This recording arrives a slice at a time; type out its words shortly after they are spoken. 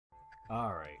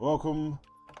Alright. Welcome.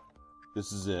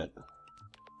 This is it.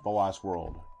 The last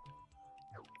world.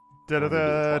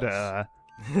 Da-da-da-da.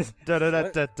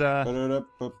 Da-da-da-da-da.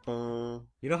 Ba-da-da-ba-ba.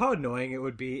 You know how annoying it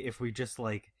would be if we just,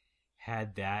 like,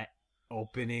 had that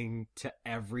opening to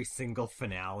every single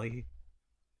finale?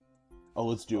 Oh,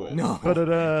 let's do it. No.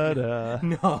 Ba-da-da-da.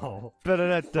 No.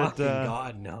 Ba-da-da-da-da. Fucking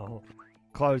God, no.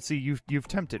 Cloud, see, you've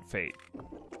tempted fate.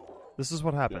 This is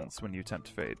what happens when you tempt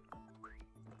fate.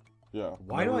 Yeah.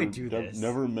 Why do I do this?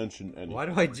 Never mention anything. Why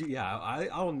do I do... Yeah,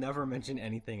 I'll never mention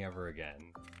anything ever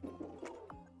again.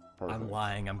 Perfect. I'm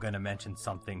lying. I'm gonna mention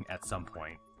something at some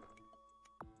point.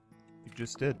 You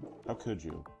just did. How could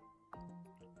you?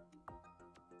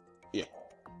 Yeah.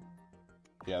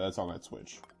 Yeah, that's on that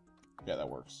Switch. Yeah, that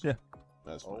works. Yeah.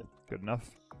 That's fine. Good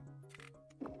enough.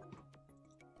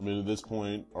 I mean, at this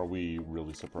point, are we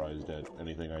really surprised at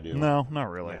anything I do? No, not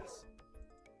really.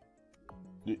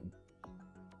 Yes.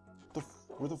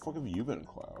 Where the fuck have you been,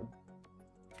 Cloud?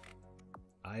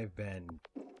 I've been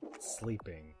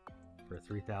sleeping for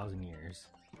 3,000 years.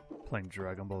 Playing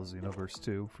Dragon Ball Xenoverse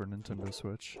 2 for Nintendo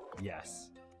Switch. Yes.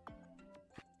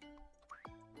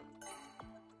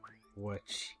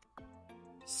 Which...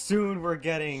 Soon we're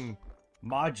getting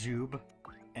Majube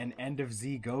and End of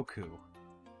Z Goku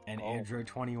and Android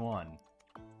 21.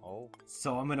 Oh.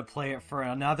 So I'm gonna play it for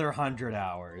another 100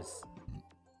 hours.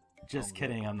 Just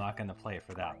kidding, I'm not gonna play it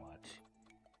for that much.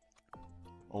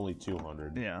 Only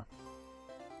 200. Yeah.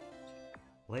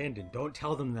 Landon, don't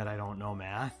tell them that I don't know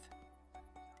math.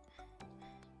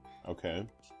 Okay.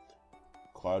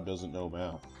 Cloud doesn't know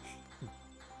math.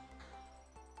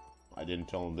 I didn't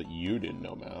tell him that you didn't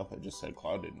know math. I just said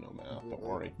Cloud didn't know math. Don't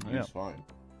worry. Yeah. He's fine.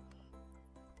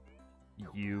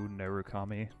 You,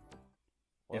 Narukami.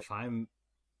 If I'm...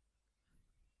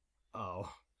 Oh.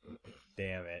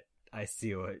 Damn it. I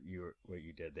see what you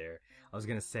did there. I was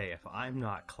gonna say, if I'm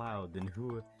not Cloud, then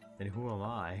who am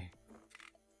I?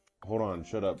 Hold on.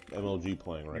 Shut up. MLG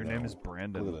playing right Your now. name is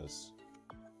Brandon. Look at this.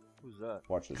 Who's that?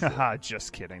 Watch this shit. Haha,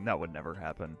 just kidding. That would never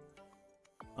happen.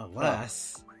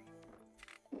 Unless...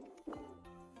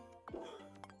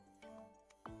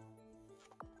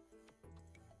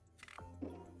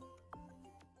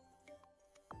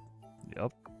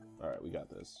 Yep. Alright, we got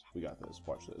this. We got this.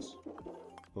 Watch this.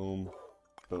 Boom.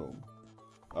 Boom.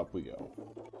 Up we go.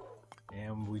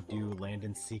 And we do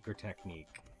Landon's secret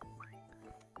technique.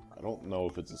 I don't know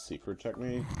if it's a secret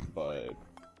technique, but...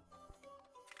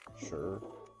 Sure.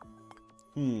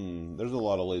 There's a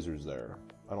lot of lasers there.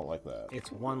 I don't like that.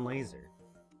 It's one laser.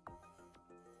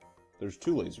 There's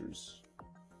two lasers.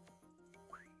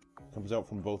 Comes out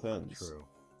from both ends. True.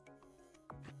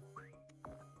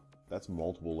 That's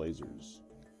multiple lasers.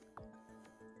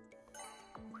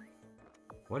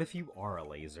 What if you are a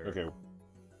laser? Okay.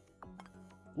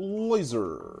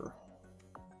 Laser!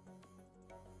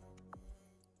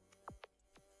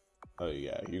 Oh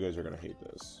yeah, you guys are gonna hate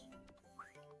this.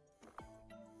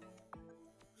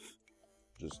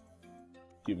 Just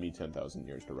give me 10,000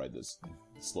 years to ride this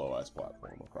slow-ass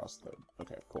platform across the...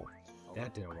 Okay, cool.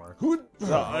 That didn't work.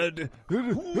 God.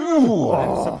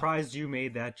 I'm surprised you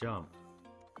made that jump.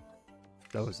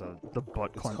 That was the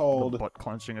butt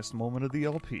clenchingest moment of the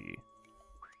LP.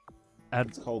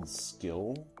 It's called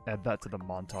skill? Add that to the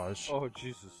montage. Oh,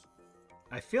 Jesus.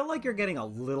 I feel like you're getting a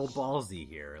little ballsy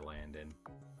here, Landon.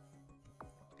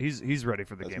 He's ready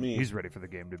for the That's game. me. He's ready for the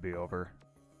game to be over.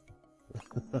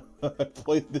 I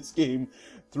played this game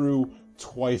through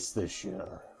twice this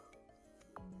year.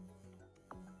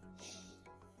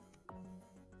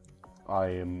 I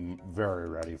am very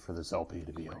ready for this LP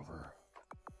to be over.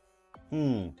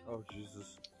 Oh,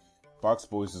 Jesus.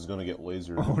 BOXBOY is gonna get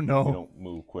lasered Oh, if no. we don't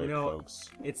move quick, You know, folks.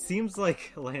 It seems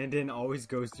like Landon always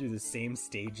goes through the same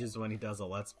stages when he does a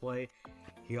Let's Play.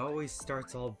 He always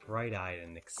starts all bright-eyed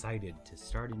and excited to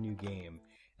start a new game,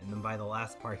 and then by the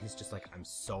last part he's just like, I'm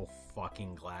so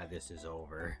fucking glad this is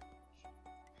over.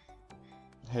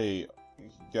 Hey,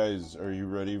 guys, are you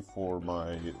ready for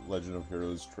my Legend of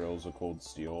Heroes Trails of Cold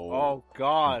Steel Oh,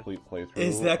 God. complete playthrough?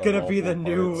 Is that of gonna all be four the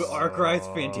new parts? Arc Rise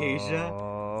Fantasia?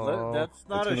 That's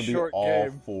not It's a gonna be short all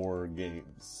game. 4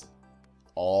 games.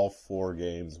 All 4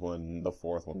 games when the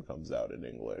 4th one comes out in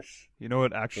English. You know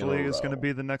what actually In a is going to row.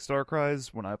 be the next Arc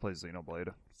Rise? When I play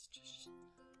Xenoblade.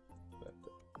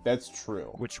 That's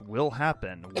true. Which will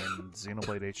happen when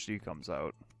Xenoblade HD comes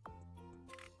out.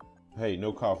 Hey,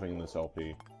 no coughing in this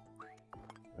LP.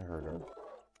 I heard her.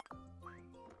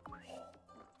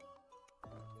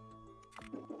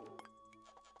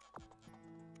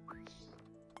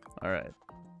 Alright.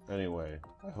 Anyway,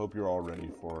 I hope you're all ready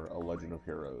for a Legend of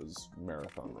Heroes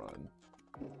marathon run.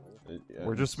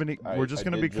 We're just I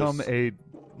gonna did become just- a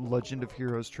Legend of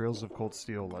Heroes Trails of Cold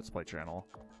Steel Let's Play channel.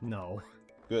 No.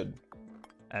 Good.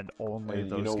 And only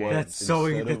And those you know games. what?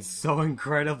 That's so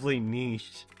incredibly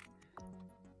niche.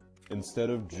 Instead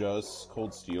of just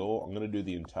Cold Steel, I'm gonna do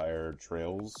the entire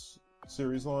Trails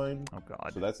series line. Oh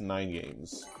god. So that's 9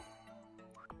 games.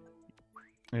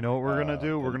 You know what we're gonna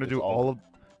do? We're and gonna it's do all-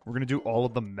 we're gonna do all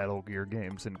of the Metal Gear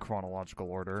games in chronological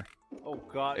order. Oh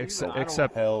god. Except I don't-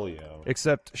 except Hell yeah.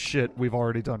 except shit, we've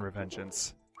already done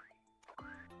Revengeance.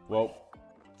 Well,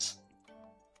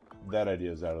 that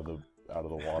idea is out of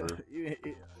the water.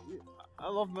 I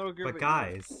love Metal Gear, But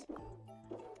guys,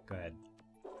 go ahead.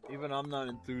 even I'm not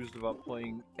enthused about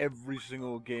playing every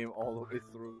single game all the way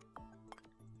through.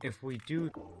 If we do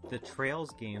the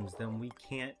Trails games, then we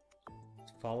can't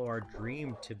follow our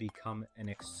dream to become an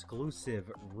exclusive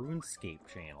RuneScape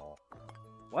channel.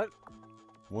 What?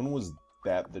 When was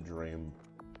that the dream?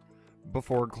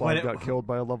 Before Cloud got killed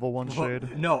by a level 1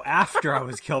 shade. No, after I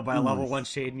was killed by a level 1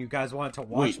 shade and you guys wanted to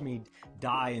watch Wait. me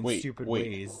die in stupid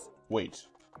ways. Wait.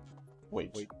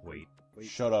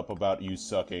 Shut up about you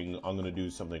sucking. I'm gonna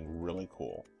do something really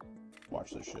cool.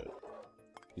 Watch this shit.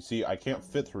 You see, I can't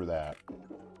fit through that.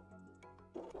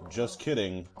 Just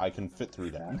kidding, I can fit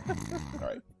through that.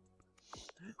 Alright.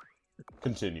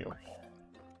 Continue.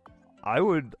 I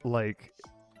would, like,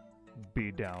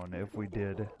 be down if we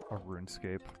did a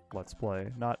RuneScape Let's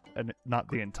Play. Not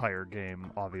the entire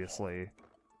game, obviously,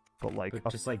 but like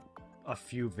Just like a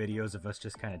few videos of us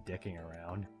just kind of dicking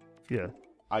around. yeah.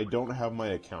 I don't have my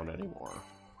account anymore.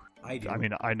 I do. I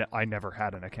mean, I never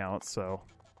had an account, so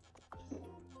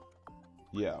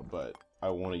Yeah, but I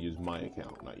want to use my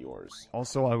account, not yours.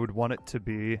 also I would want it to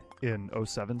be in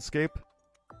 07scape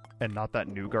and not that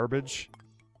new garbage.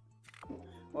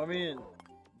 Well, I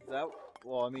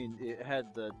mean, it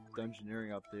had the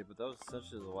Dungeoneering update, but that was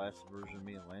essentially the last version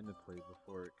me and Landon played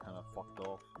before it kind of fucked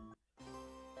off.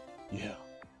 Yeah.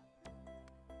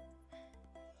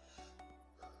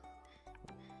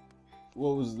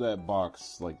 What was that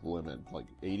box, like, limit? Like,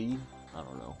 80? I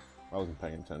don't know. I wasn't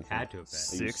paying attention. Had to have been.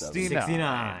 69.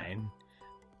 69.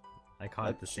 I caught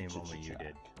it the same moment you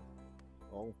did.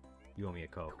 Oh. You owe me a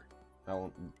Coke. That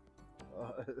one-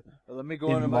 Let me go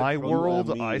In into my my world,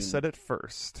 I I mean- said it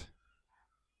first.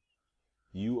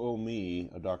 You owe me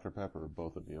a Dr. Pepper,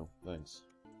 both of you. Thanks.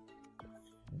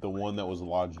 The one that was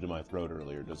lodged in my throat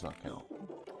earlier does not count.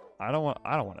 I don't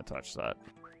want to touch that.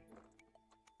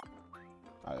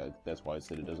 That's why I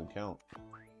said it doesn't count.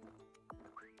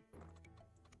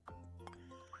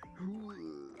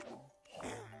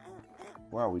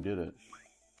 Wow, we did it.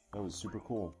 That was super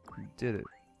cool. We did it.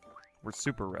 We're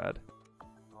super rad.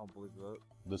 I don't believe that.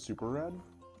 The super red?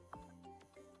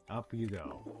 Up you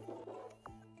go.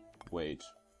 Wait.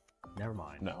 Never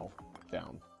mind. No.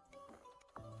 Down.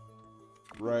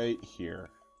 Right here.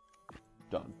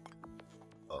 Done.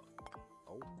 Oh.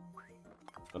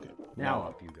 Okay. Now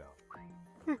up you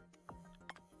go.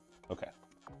 Okay.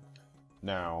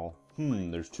 Now,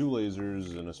 there's 2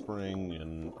 lasers and a spring,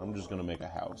 and I'm just gonna make a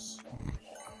house.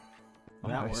 That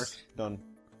Nice. worked. Done.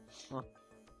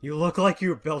 You look like you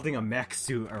were building a mech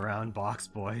suit around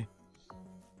BOXBOY.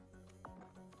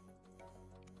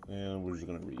 And we're just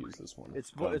gonna reuse this one. It's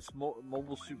Done.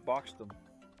 Mobile Suit Boxdom.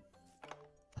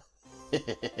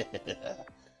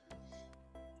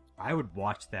 I would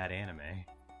watch that anime.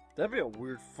 That'd be a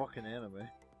weird fucking anime.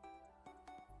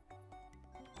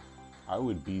 I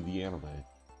would be the anime.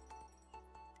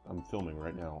 I'm filming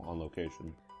right now on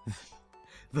location.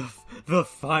 The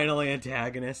final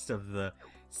antagonist of the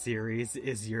series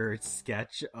is your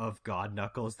sketch of God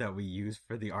Knuckles that we use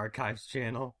for the Archives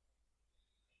channel.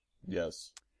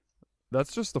 Yes,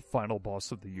 That's just the final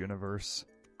boss of the universe.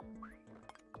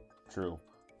 true.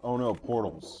 Oh no,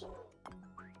 Portals.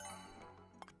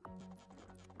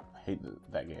 I hate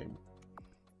that game.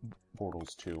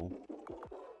 Portals 2.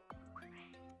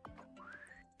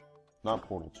 Not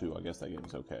Portal 2, I guess that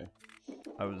game's okay.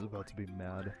 I was about to be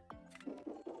mad.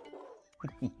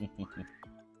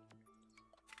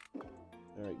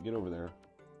 Alright, get over there.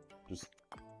 Just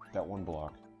that one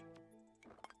block.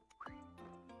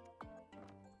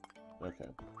 Okay.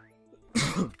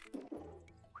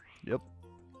 Yep.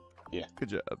 Yeah. Good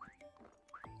job.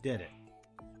 Did it.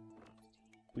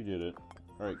 We did it.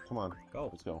 Alright, come on. Go.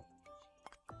 Let's go.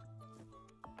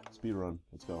 Speed run.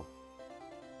 Let's go.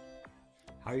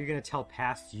 How are you gonna tell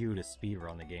past you to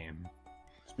speedrun the game?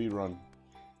 Speed run.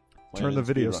 Turn the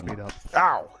video speed speed up.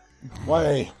 Ow!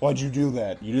 Why'd you do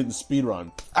that? You didn't speed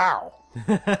run. Ow!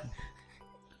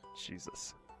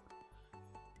 Jesus.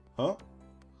 Huh?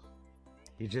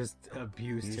 He just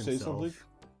abused Did you himself. say something?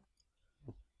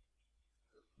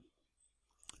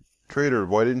 Traitor,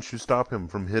 why didn't you stop him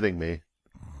from hitting me?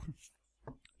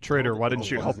 Traitor, why didn't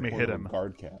you What help is me the hit point of him? a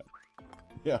guard cat.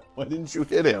 Yeah, why didn't you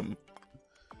hit him?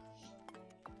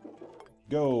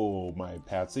 Go, my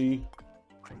Patsy.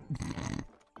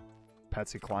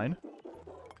 Patsy Cline?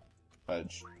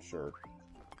 Sure.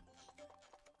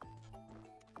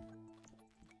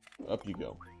 Up you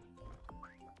go.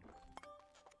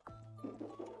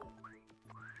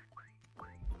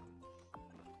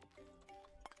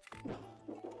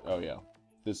 Oh yeah,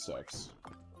 this sucks.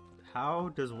 How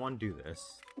does one do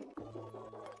this?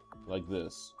 Like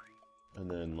this. And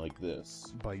then like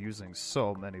this. By using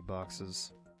so many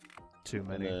boxes. Too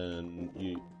many. And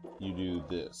then you do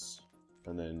this.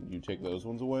 And then you take those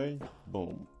ones away.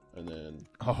 Boom. And then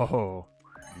Oh,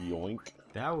 yoink.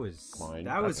 That was Fine.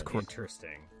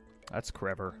 interesting. that's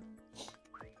clever.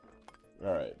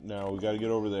 Alright, now we gotta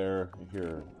get over there.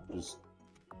 Here, just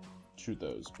shoot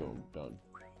those. Boom. Done.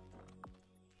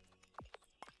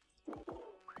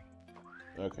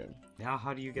 Okay. Now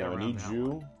how do you get Now I around need that you.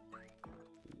 one?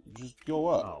 Just go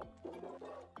up. Oh.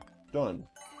 Done.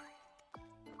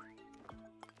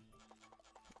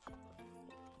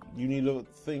 You need to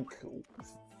think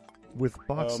With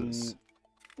boxes.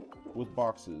 with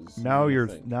boxes. now You you're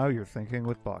think. now you're thinking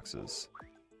with boxes.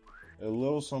 A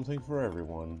little something for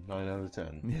everyone. 9 out of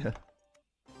 10. Yeah.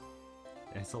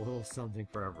 It's a little something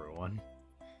for everyone.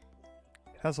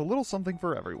 It has a little something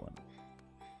for everyone.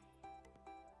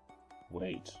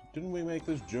 Wait, didn't we make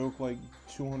this joke like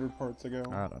 200 parts ago?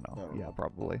 I don't know. I don't Yeah, know.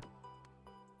 probably. I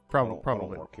don't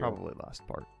Probably work here. probably last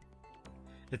part.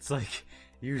 It's like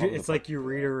Probably it's like you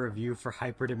read a review for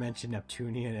Hyperdimension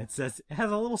Neptunia and it says it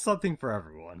has a little something for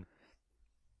everyone.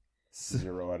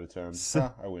 0 out of 10.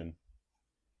 I win.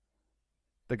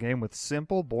 The game with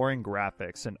simple, boring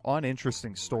graphics, an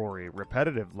uninteresting story,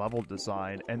 repetitive level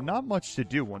design, and not much to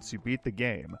do once you beat the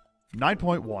game.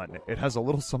 9.1. It has a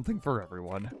little something for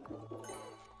everyone.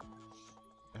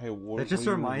 Hey, what, That just what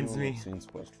are you reminds reviewing me- Scenes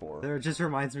Quest for? There just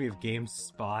reminds me of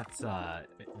GameSpot's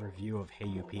review of Hey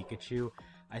You Pikachu.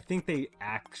 I think they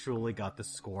actually got the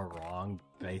score wrong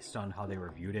based on how they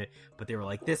reviewed it, but they were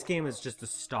like, this game is just a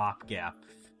stopgap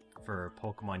for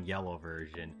Pokemon Yellow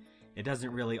version. It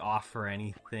doesn't really offer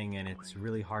anything, and it's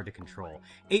really hard to control.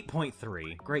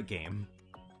 8.3. Great game.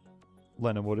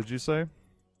 Lennon, what did you say?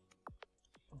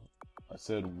 I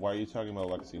said, why are you talking about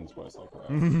Lexine's Quest like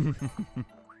that?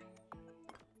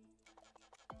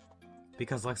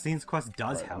 Because Lexine's Quest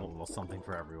does have a little something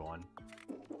for everyone.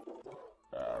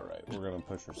 Alright, we're gonna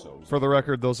push ourselves. For the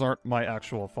record, those aren't my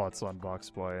actual thoughts on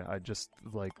BOXBOY. I just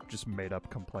made up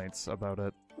complaints about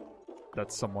it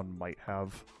that someone might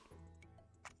have.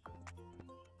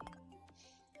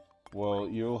 Well,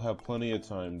 you'll have plenty of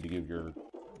time to give your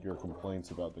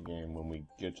complaints about the game when we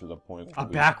get to the point where A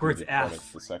we backwards give it credit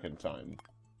F. the second time.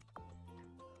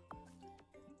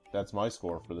 That's my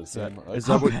score for this game. Is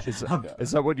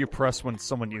that what you press when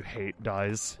someone you hate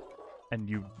dies, and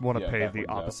you want to Yeah, pay the backwards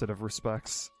F. opposite of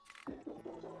respects?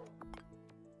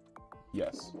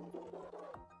 Yes.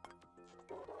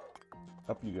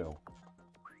 Up you go.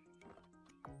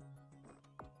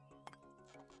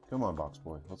 Come on,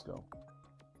 BOXBOY, let's go.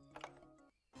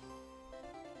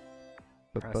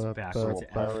 Press backwards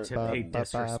F to pay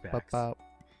disrespects.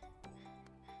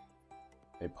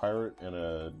 A pirate and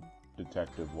a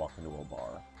detective walk into a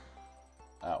bar.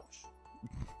 Ouch.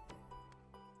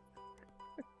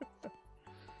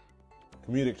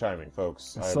 Comedic timing,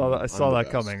 folks. I saw that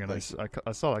I'm coming, the and best. Thank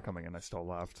I saw that coming, and I still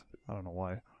laughed. I don't know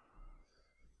why.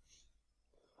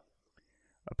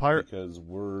 A pirate. Because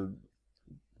we're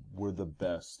the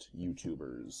best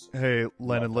YouTubers. Hey,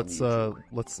 Lennon, Welcome, YouTube.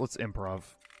 let's improv.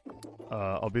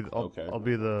 I'll be Okay. I'll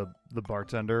be the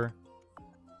bartender.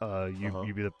 You Uh-huh.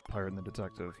 you be the pirate and the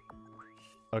detective.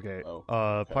 Okay. Oh,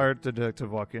 okay. Pirate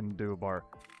detective walk into a bar.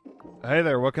 Hey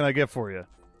there, what can I get for you?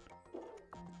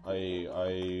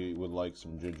 I would like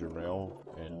some ginger ale,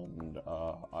 and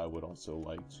I would also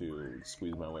like to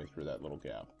squeeze my way through that little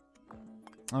gap.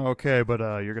 Okay, but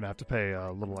you're gonna have to pay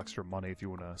a little extra money if you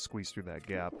want to squeeze through that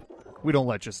gap. We don't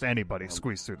let just anybody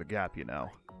squeeze through the gap, you know.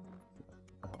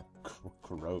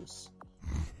 Gross.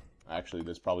 Actually,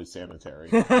 that's probably sanitary.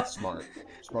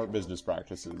 Smart business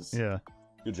practices. Yeah.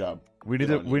 Good job. We need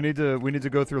Good to on we need to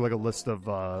go through like a list of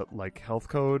like health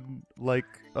code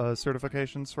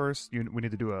certifications first. We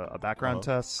need to do a background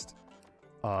test.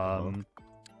 Do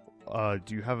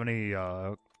you have any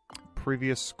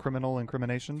previous criminal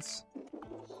incriminations?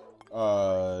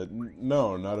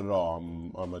 No, not at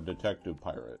all. I'm a detective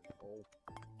pirate.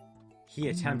 He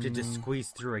attempted to squeeze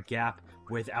through a gap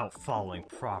without following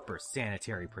proper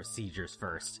sanitary procedures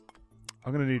first.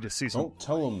 I'm gonna need to see some. Don't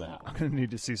tell him that. I'm gonna need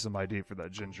to see some ID for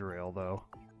that ginger ale, though.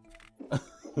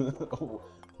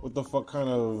 What the fuck kind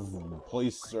of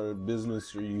place or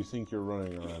business do you think you're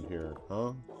running around here,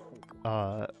 huh?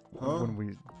 When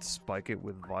we spike it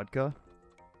with vodka.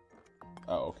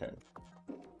 Oh,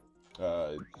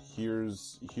 okay.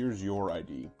 Here's your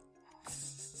ID.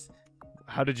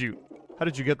 How did you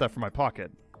get that from my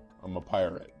pocket? I'm a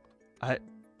pirate.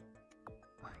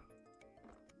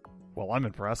 Well, I'm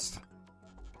impressed.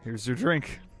 Here's your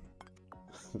drink.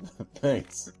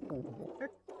 Thanks.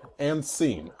 And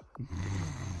scene.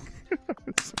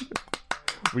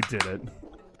 We did it.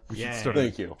 We Yay. should start.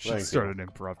 Thank you. Should Thank start you. an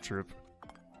improv troupe.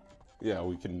 Yeah,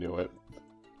 we can do it.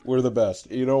 We're the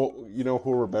best. You know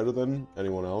who we're better than?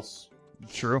 Anyone else?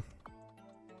 True.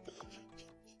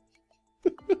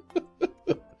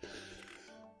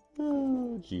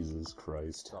 Oh, Jesus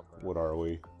Christ. Something. What are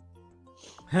we?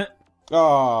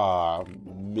 Ah,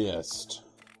 missed.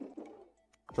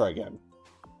 Try again.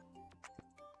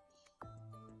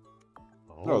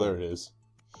 Oh, there it is.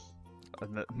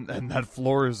 And that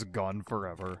floor is gone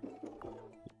forever.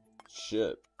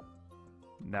 Shit.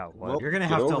 Now what? Well, You're gonna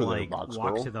Get have to over there, like Box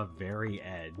walk Girl. to the very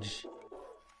edge.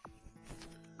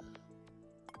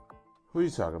 What are you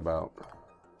talking about?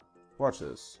 Watch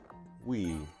this.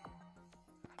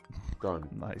 Done.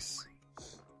 Nice.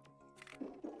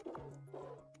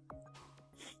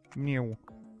 Meow.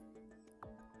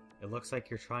 It looks like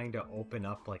you're trying to open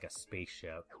up like a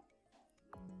spaceship.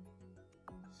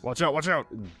 Watch out! Watch out!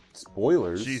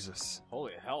 Spoilers. Jesus.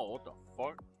 Holy hell, what the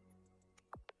fuck?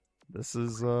 This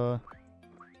is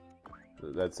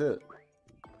That's it.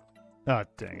 Ah,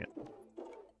 dang it.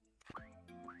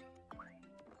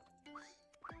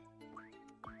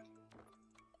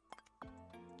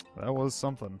 That was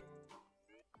something.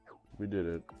 We did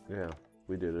it. Yeah,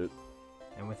 we did it.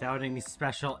 And without any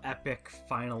special epic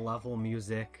final level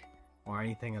music or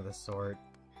anything of the sort.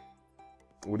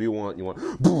 What do you want? You want?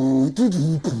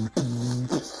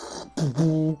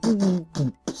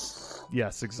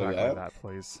 Yes, exactly that? that,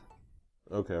 please.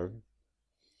 Okay.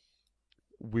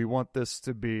 We want this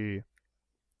to be,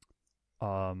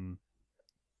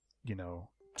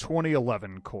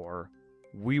 2011 core.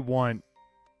 We want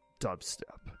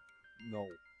dubstep. No.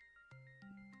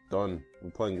 Done.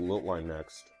 We're playing Lilt Line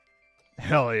next.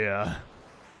 Hell yeah.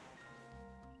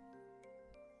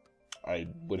 I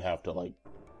would have to, like,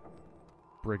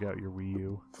 Break out your Wii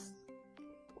U.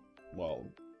 well,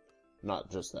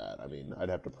 not just that. I mean, I'd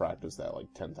have to practice that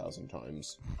like 10,000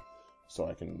 times so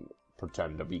I can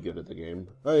pretend to be good at the game.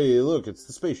 Hey, look, it's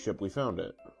the spaceship. We found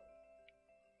it.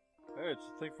 Hey, it's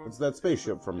a thing from. It's that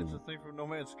spaceship It's a from... thing from No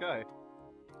Man's Sky.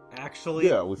 Actually,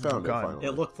 Yeah, we found it God. finally.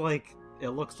 it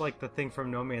looks like the thing from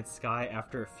No Man's Sky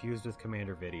after it fused with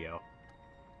Commander Video.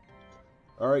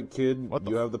 Alright, kid, What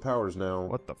the you f- have the powers now.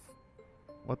 What the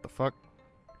fuck?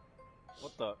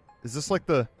 What the? Is this like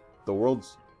the The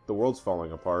world's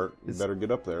falling apart. You Is- better get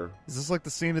up there. Is this like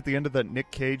the scene at the end of that Nick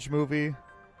Cage movie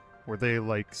where they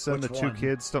like send Which the two one?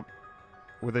 kids to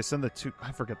where they send the two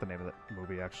I forget the name of that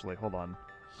movie actually. Hold on.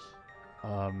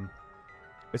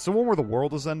 It's the one where the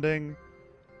world is ending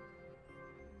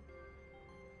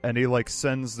and he like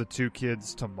sends the two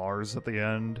kids to Mars at the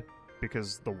end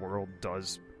because the world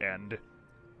does end.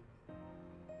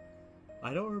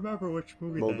 I don't remember which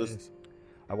movie Well, that this- is.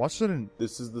 I watched it in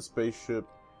This is the spaceship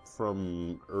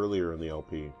from earlier in the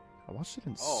LP. I watched it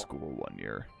in Oh. school one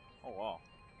year. Oh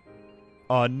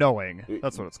wow. Knowing.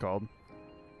 That's what it's called.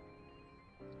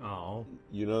 Oh,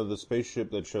 You know the spaceship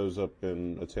that shows up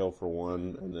in A Tale for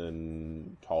One and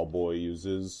then Tall Boy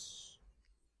uses?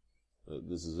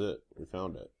 This is it. We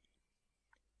found it.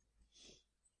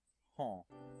 Huh.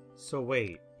 so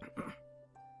wait.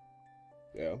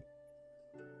 Yeah,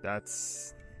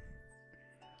 That's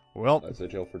well, that's A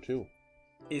Tale for Two.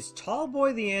 Is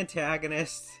Tallboy the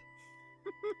antagonist?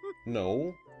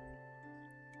 No.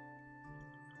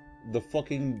 The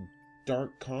fucking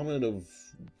Dark Comet of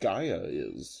Gaia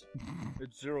is.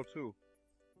 It's 02.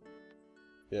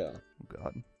 Yeah. oh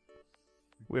god.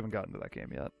 We haven't gotten to that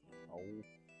game yet. Oh.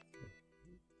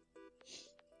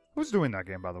 Who's doing that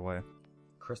game, by the way?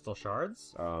 Crystal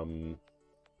Shards?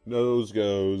 Nose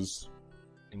goes.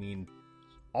 I mean,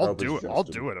 I'll That was do it. I'll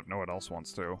Justin. do it if no one else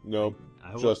wants to. Nope.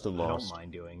 I Justin I lost. don't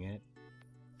mind doing it.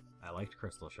 I liked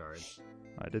Crystal Shards.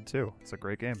 I did too. It's a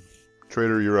great game.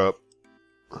 Trader, you're up.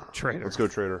 Traitor. Let's go,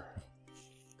 Trader.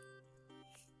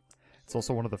 It's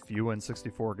also one of the few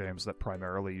N64 games that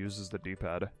primarily uses the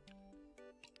D-pad.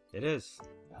 It is.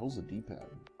 The hell's a D-pad?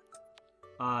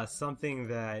 Something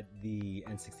that the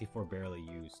N64 barely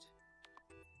used.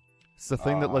 It's the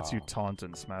thing that lets you Ah. taunt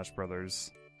in Smash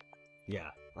Brothers. Yeah.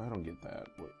 I don't get that.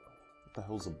 What the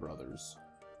hell's a Brothers?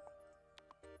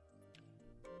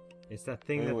 It's that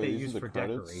thing Anyway, that they these are use the for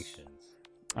credits. decorations.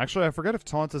 Actually, I forget if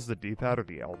taunt is the D-pad or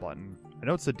the L button. I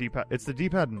know it's the D-pad. It's the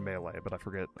D-pad in Melee, but I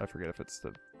forget if it's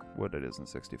what it is in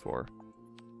 64.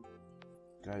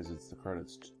 Guys, it's the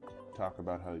credits. Talk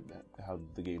about how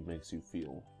the game makes you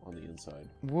feel on the inside.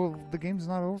 Well, the game's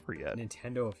not over yet.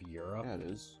 Nintendo of Europe. Yeah, it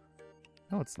is.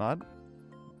 No, it's not.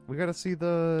 We gotta see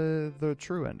the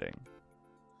true ending.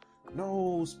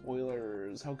 No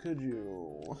spoilers. How could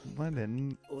you?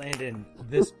 Landon,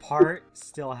 this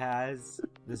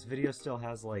video still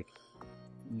has like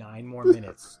 9 more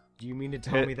minutes. Do you mean to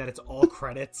tell me that it's all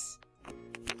credits?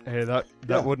 hey, that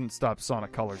wouldn't stop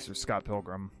Sonic Colors or Scott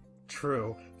Pilgrim.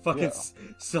 True. Fucking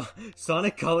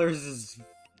Sonic Colors'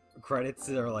 credits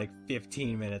are like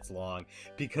 15 minutes long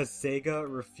because Sega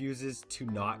refuses to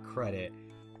not credit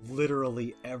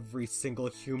literally every single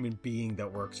human being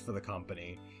that works for the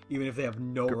company, even if they have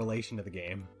no relation to the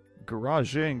game.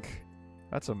 Garage Inc.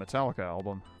 That's a Metallica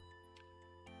album.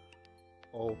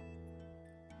 Oh.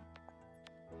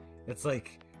 It's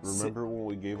like... Remember when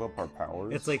we gave up our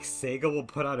powers? It's like Sega will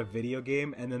put out a video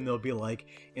game and then they'll be like,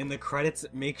 in the credits,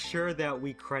 make sure that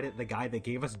we credit the guy that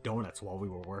gave us donuts while we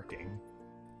were working.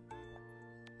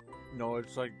 No,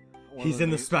 it's like... He's in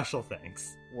the special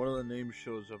things. One of the names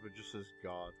shows up, it just says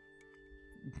God.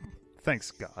 Thanks,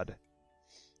 God.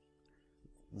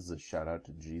 This is a shout out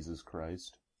to Jesus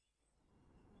Christ.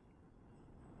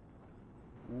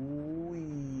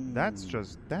 Whee. That's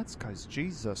because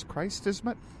Jesus Christ is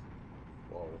met.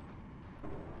 Whoa.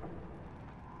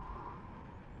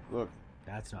 Look,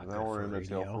 That's not now good we're for in the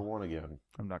radio. tail for one again.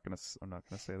 I'm not gonna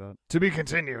say that. To be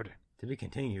continued. To be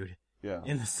continued. Yeah.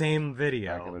 In the same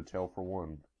video. Back in a tail for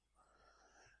one.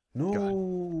 No! God.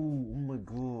 Oh my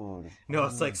god. No,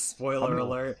 it's like, spoiler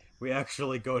alert, we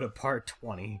actually go to part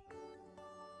 20.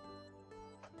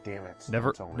 Damn it.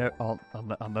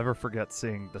 I'll never forget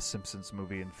seeing the Simpsons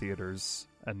movie in theaters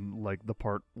and like the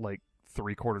part like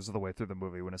 3/4 of the way through the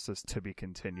movie when it says to be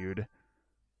continued.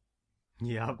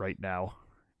 Yeah. Right now.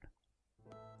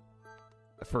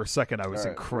 For a second I was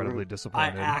incredibly I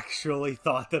disappointed. actually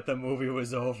thought that the movie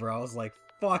was over. I was like,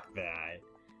 fuck that.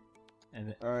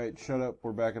 And Alright, shut up.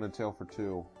 We're back in a tail for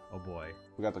 2. oh boy.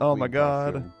 We got the Oh Queen my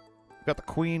god. costume. Got the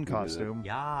Queen did it. costume.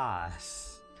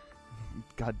 Yes.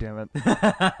 God damn it.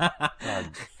 God. I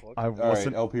Alright,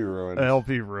 wasn't LP ruined.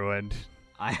 LP ruined.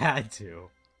 I had to.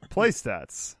 Play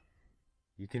stats.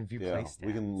 You can view Yeah, play stats.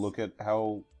 we can look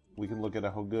at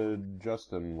how good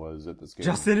Justin was at this game.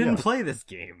 Justin didn't Yeah. play this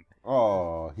game.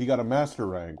 Oh, he got a master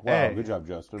rank. Wow, Hey. good job,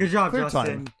 Justin. Good job, Clear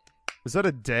Justin. time. Is that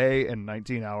a day and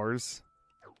 19 hours?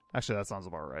 Actually, that sounds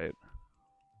about right.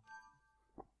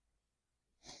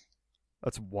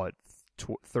 That's what?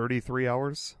 33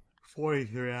 hours?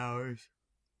 43 hours.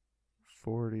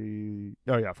 40...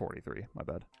 Oh yeah, 43. My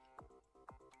bad.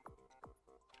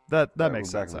 That Alright,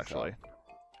 makes we're back sense, in the actually. shop.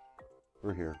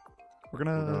 We're here. We're We're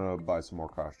gonna... gonna buy some more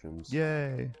costumes.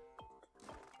 Yay.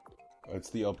 It's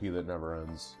the LP that never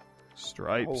ends.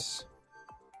 Stripes.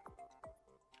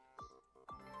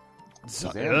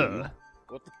 Zanny. Ugh.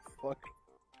 What the fuck?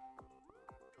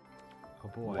 Oh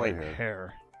boy. White White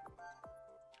hair.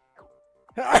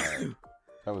 That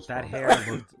was That fun. hair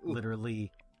looked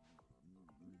literally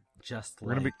just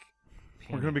We're gonna like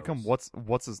We're gonna become pantyhose.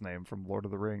 what's his name from Lord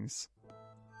of the Rings.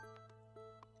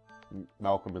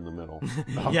 Malcolm in the Middle.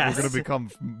 Yes. We're gonna become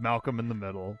Malcolm in the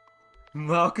Middle.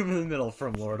 Malcolm in the Middle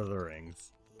from Lord of the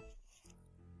Rings.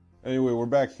 Anyway, we're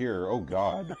back here. Oh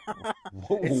God.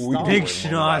 What It's were we not doing Big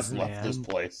when we last schnoz, left this man.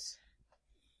 place?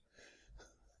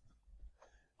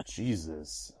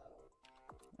 Jesus.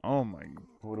 Oh my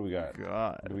What do we got?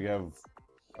 god. Do we have...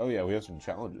 Oh yeah, we have some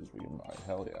challenges we can buy.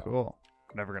 Hell yeah. Cool.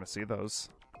 Never gonna see those.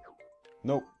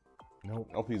 Nope. Nope.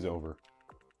 LP's over.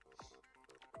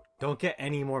 Don't get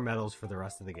any more medals for the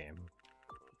rest of the game.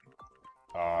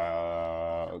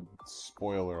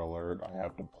 Spoiler alert, I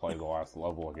have to play the last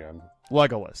level again.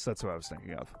 Legolas, that's what I was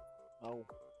thinking of. Oh.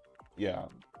 Yeah.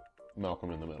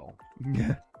 Malcolm in the Middle.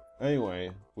 Yeah.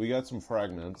 Anyway, we got some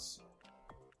fragments.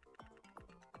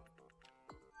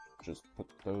 Just put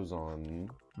those on.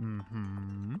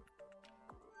 Mm-hmm.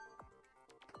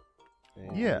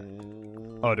 And... Yeah.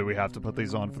 Oh, do we have to put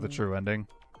these on for the true ending?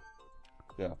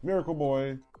 Yeah. Miracle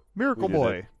Boy. Miracle We did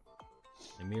Boy. it.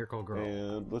 The Miracle Girl.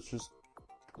 And let's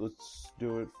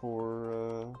do it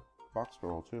for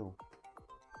BOXGIRL too.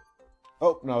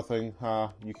 Oh, nothing.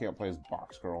 You can't play as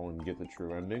BOXGIRL and get the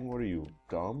true ending. What are you,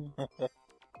 dumb?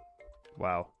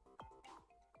 Wow.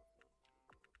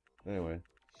 Anyway.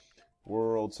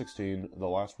 World 16, the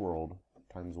last world,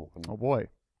 times 1. Oh boy.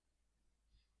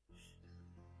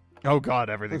 Oh god,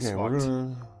 everything's Okay,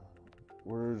 fucked.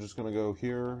 we're just gonna go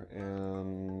here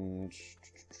and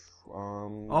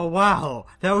Oh wow,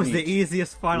 that was the Neat.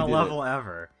 easiest final We did level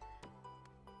ever.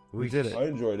 We did it. I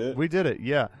enjoyed it. We did it,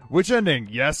 yeah. Which ending?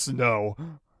 Yes, no.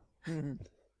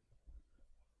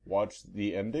 Watch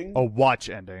the ending? Oh, watch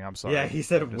ending, I'm sorry. Yeah, he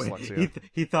said Dyslexia.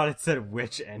 he thought it said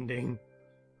which ending.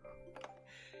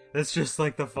 That's just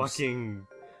like the fucking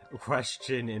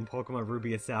question in Pokemon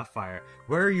Ruby and Sapphire.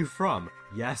 Where are you from?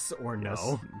 Yes or no?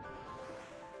 Yes.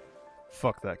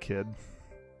 Fuck that kid.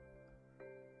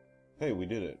 Hey, we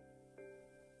did it.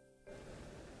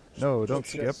 No, don't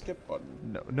Just hit that skip. skip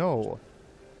button. No.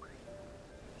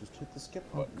 Just hit the skip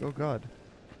Oh, button. oh god.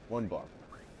 1 block.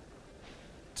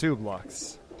 2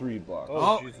 blocks. 3 blocks.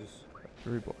 Oh, Oh. Jesus.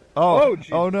 3 blocks. Oh, Oh, oh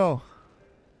Jesus. no.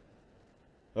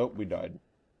 Oh, we died.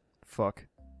 Fuck.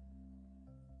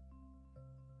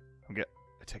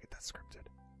 I take it that's scripted.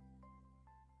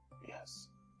 Yes.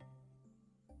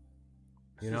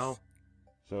 You know?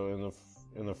 So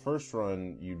in the first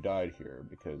run, you died here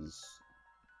because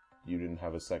you didn't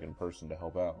have a second person to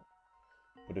help out.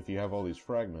 But if you have all these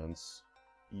fragments,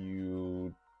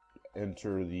 you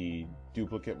enter the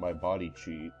duplicate my body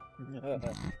cheat.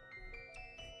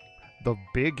 The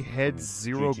big head From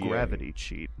zero GTA. gravity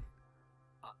cheat.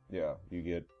 Yeah, you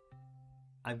get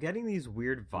I'm getting these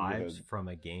weird Go ahead. vibes from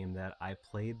a game that I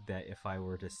played that if I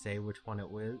were to say which one it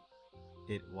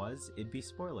was, it'd be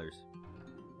spoilers.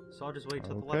 So I'll just wait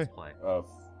till the Okay. Let's Play.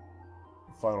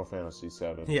 Final Fantasy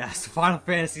VII. Yes, Final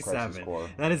Fantasy Crisis VII. Core.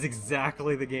 That is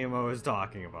exactly the game I was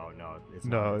talking about. No, it's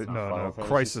No, not. It's not. no. Final Fantasy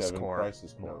Crisis VII, Core.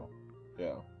 Crisis Core. Yeah.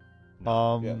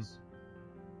 Yes.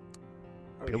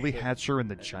 Oh, Billy shit. Hatcher and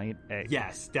the giant egg.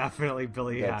 Yes, definitely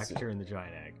Billy That's Hatcher and the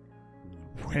Giant Egg.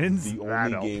 When's The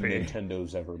that only game LP?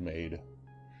 Nintendo's ever made.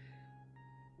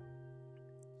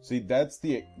 See, that's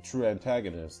the true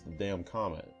antagonist, the damn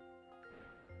comet.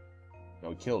 No,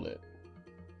 we killed it.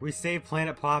 We saved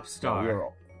Planet Popstar.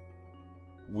 No,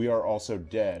 we are also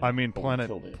dead. I mean, but we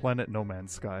killed it. Planet No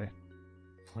Man's Sky.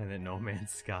 Planet No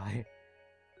Man's Sky.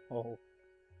 Oh,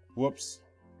 Whoops.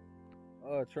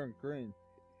 oh, it turned green.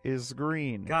 Is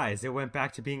green. Guys, it went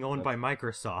back to being owned by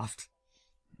Microsoft.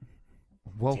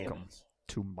 Welcome Damn it.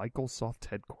 to Microsoft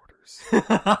headquarters.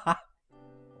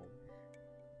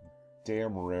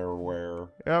 Damn rareware.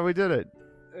 Yeah, we did it.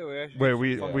 Hey, we actually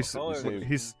Wait, got we some we color.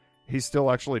 saved- he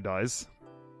still actually dies.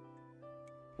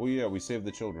 Well, yeah, we saved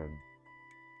the children.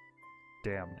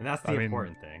 Damn. And that's the I mean,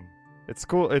 important thing. It's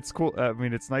cool. It's cool. I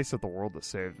mean, it's nice that the world is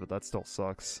saved, but that still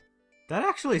sucks. That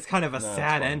actually is kind of a No, it's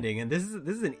sad fine. ending, and this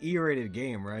is an E-rated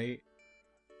game, right?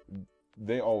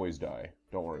 They always die.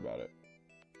 Don't worry about it.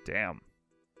 Damn.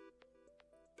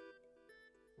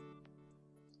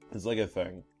 It's like a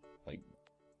thing. Like,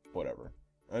 whatever.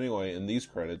 Anyway, in these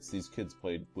credits, these kids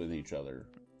played with each other.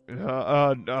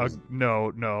 No.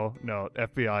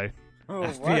 FBI, Oh,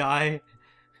 FBI,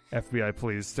 FBI,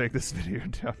 please take this video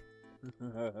down.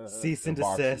 what? cease and The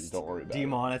boxes, desist, don't worry about it.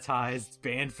 demonetized,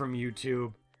 banned from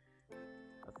YouTube.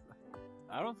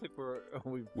 I don't think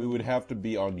We would have to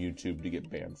be on YouTube to get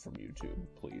banned from YouTube,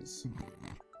 please.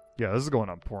 Yeah, this is going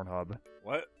on Pornhub.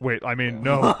 What? Wait, I mean,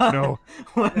 Yeah. no.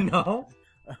 What? No?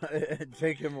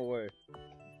 Take him away.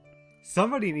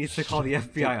 Somebody needs to call the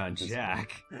FBI on Just-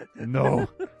 Jack. No.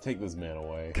 Take this man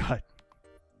away. God.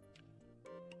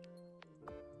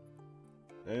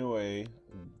 Anyway,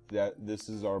 this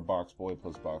is our BOXBOY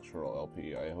plus BOXGIRL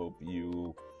LP. I hope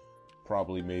you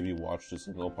probably maybe watched a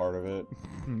single part of it.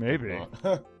 Maybe.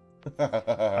 Not-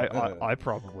 I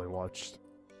probably watched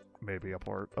maybe a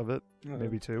part of it.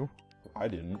 Maybe 2. I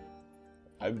didn't.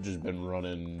 I've just been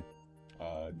running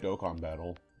Dokkan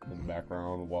Battle in the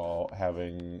background while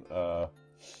having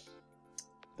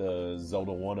the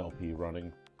Zelda 1 LP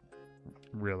running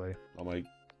Really? on my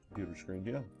computer screen.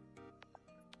 Yeah.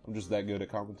 I'm just that good at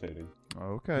commentating.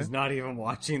 Okay. He's not even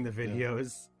watching the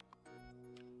videos.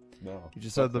 No. You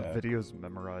just fuck had the that. videos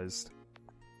memorized.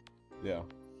 Yeah.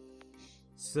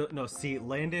 So no, see,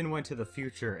 Landon went to the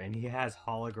future and he has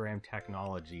hologram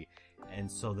technology,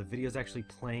 and so the video's actually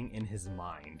playing in his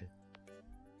mind.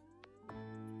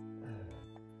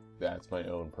 That's my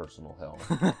own personal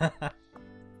hell.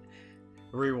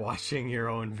 Rewatching your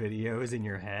own videos in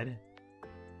your head.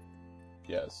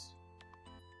 Yes.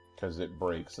 Because it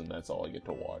breaks and that's all I get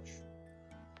to watch.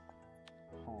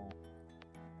 Oh.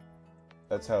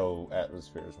 That's how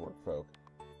atmospheres work, folk.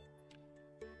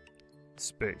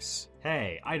 Space.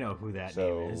 Hey, I know who that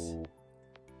name is.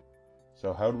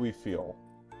 So how do we feel?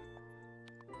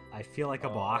 I feel like a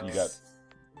box.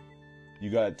 You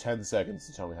got 10 seconds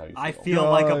to tell me how you feel. I feel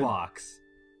like a God. box.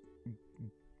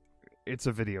 It's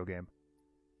a video game.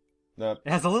 No, It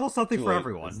has a little something too for late.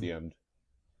 everyone. It's the end.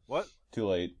 What? Too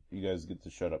late. You guys get to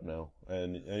shut up now.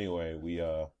 And anyway, we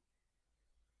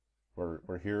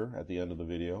we're here at the end of the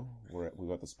video. We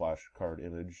got the splash card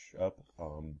image up.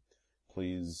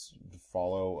 Please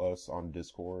follow us on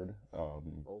Discord.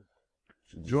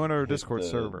 Join our Discord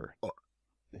server.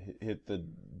 Hit the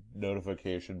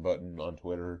notification button on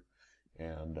Twitter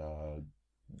and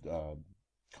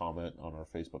comment on our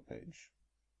Facebook page.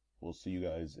 We'll see you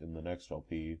guys in the next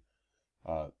LP.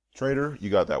 Trader, you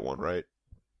got that one, right?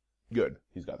 Good.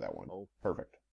 He's got that one. Perfect.